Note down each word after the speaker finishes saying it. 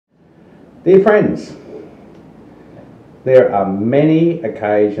Dear friends, there are many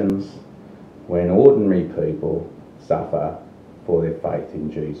occasions when ordinary people suffer for their faith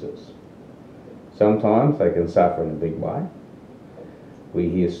in Jesus. Sometimes they can suffer in a big way. We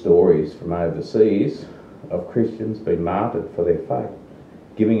hear stories from overseas of Christians being martyred for their faith,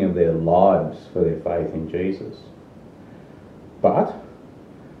 giving of their lives for their faith in Jesus. But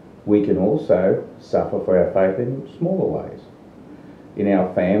we can also suffer for our faith in smaller ways. In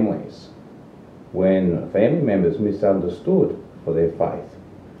our families, when family members misunderstood for their faith,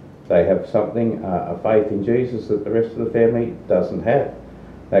 they have something, a faith in Jesus that the rest of the family doesn't have.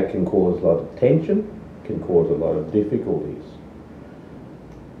 That can cause a lot of tension, can cause a lot of difficulties.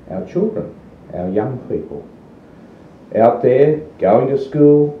 Our children, our young people, out there going to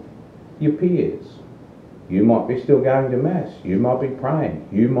school, your peers. You might be still going to Mass, you might be praying,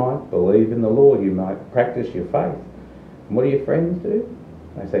 you might believe in the Lord, you might practice your faith. And what do your friends do?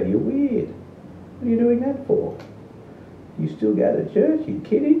 They say, you're weird. What are you doing that for? You still go to church? You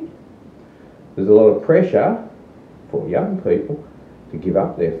kidding? There's a lot of pressure for young people to give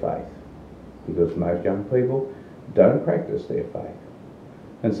up their faith, because most young people don't practice their faith.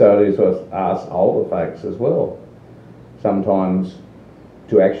 And so it is with us older folks as well. Sometimes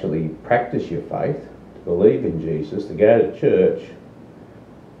to actually practice your faith, to believe in Jesus, to go to church,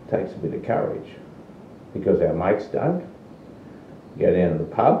 takes a bit of courage, because our mates don't. You go down to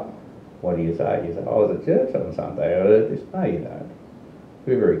the pub, what do you say? You say, I was at church on Sunday. No, you don't.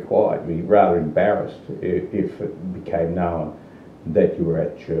 Be very quiet. Be rather embarrassed if it became known that you were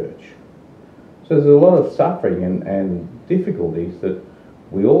at church. So there's a lot of suffering and difficulties that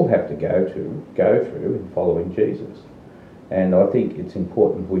we all have to go through in following Jesus. And I think it's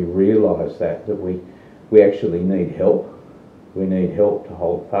important we realise that we actually need help. We need help to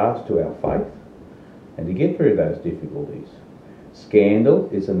hold fast to our faith and to get through those difficulties. Scandal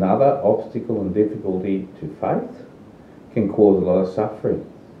is another obstacle and difficulty to faith, can cause a lot of suffering.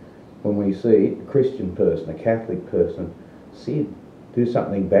 When we see a Christian person, a Catholic person, sin, do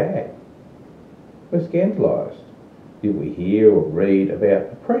something bad, we're scandalised. Did we hear or read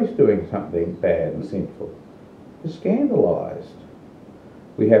about a priest doing something bad and sinful? We're scandalised.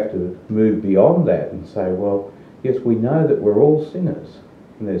 We have to move beyond that and say, well, yes, we know that we're all sinners,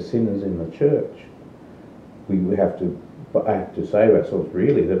 and there's sinners in the church. We have to say to ourselves,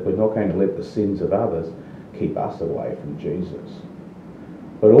 really, that we're not going to let the sins of others keep us away from Jesus.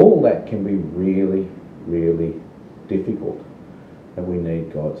 But all that can be really, really difficult, and we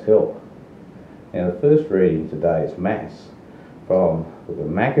need God's help. Now, the first reading today is Mass from the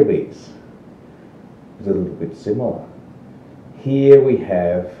Maccabees. It's a little bit similar. Here we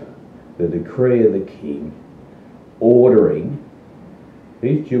have the decree of the king ordering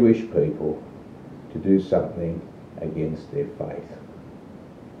these Jewish people to do something against their faith,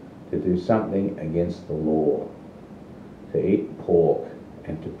 to do something against the law, to eat pork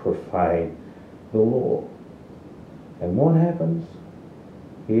and to profane the law. And what happens?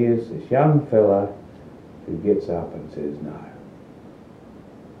 Here's this young fella who gets up and says, no,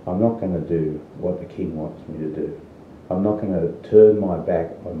 I'm not going to do what the king wants me to do. I'm not going to turn my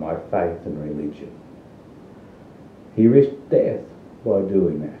back on my faith and religion. He risked death by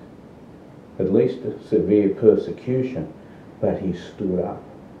doing that, at least a severe persecution, but he stood up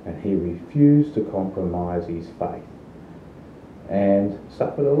and he refused to compromise his faith and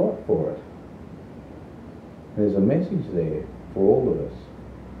suffered a lot for it. There's a message there for all of us,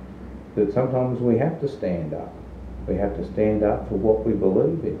 that sometimes we have to stand up. We have to stand up for what we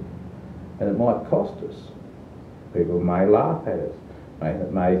believe in, and it might cost us. People may laugh at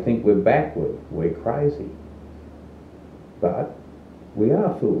us, may think we're backward, we're crazy. But we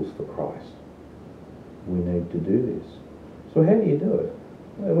are fools for Christ. We need to do this. So how do you do it?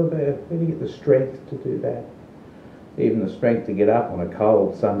 Well, where do you get the strength to do that? Even the strength to get up on a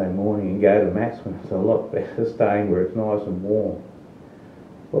cold Sunday morning and go to Mass when it's a lot better staying where it's nice and warm.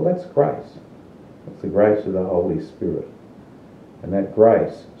 Well, that's grace. It's the grace of the Holy Spirit. And that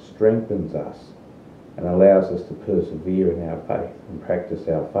grace strengthens us and allows us to persevere in our faith and practice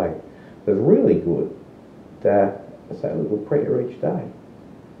our faith. It's really good to say a little prayer each day.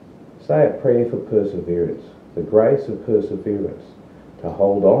 Say a prayer for perseverance, the grace of perseverance, to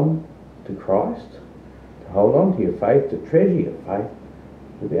hold on to Christ, to hold on to your faith, to treasure your faith,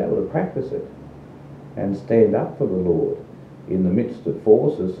 to be able to practice it and stand up for the Lord in the midst of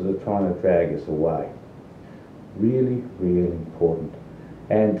forces that are trying to drag us away. Really, really important.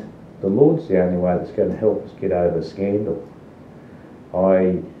 And the Lord's the only way that's going to help us get over scandal.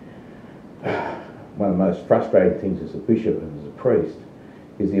 One of the most frustrating things as a bishop and as a priest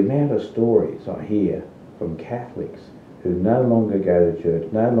is the amount of stories I hear from Catholics who no longer go to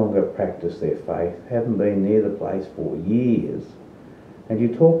church, no longer practice their faith, haven't been near the place for years, and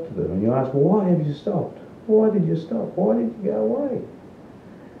you talk to them and you ask, why have you stopped? Why did you stop? Why did you go away?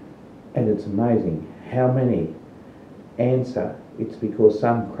 And it's amazing how many answer, it's because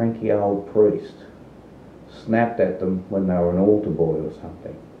some cranky old priest snapped at them when they were an altar boy or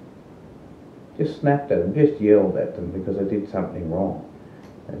something. Just snapped at them, just yelled at them because they did something wrong.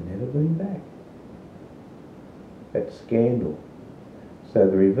 They've never been back. That's scandal. So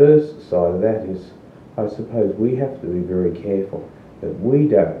the reverse side of that is, I suppose we have to be very careful that we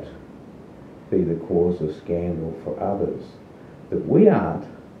don't be the cause of scandal for others, that we aren't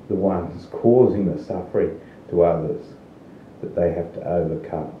the ones causing the suffering to others that they have to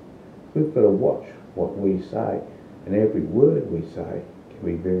overcome. We've got to watch what we say, and every word we say can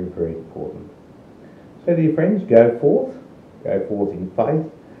be very, very important. So dear friends, go forth in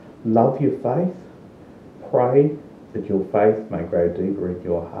faith, love your faith, pray that your faith may grow deeper in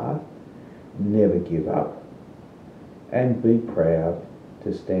your heart, never give up, and be proud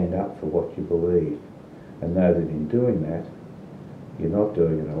to stand up for what you believe, and know that in doing that, you're not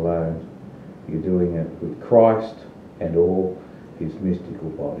doing it alone, you're doing it with Christ and all his mystical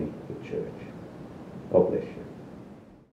body, the church. God bless you.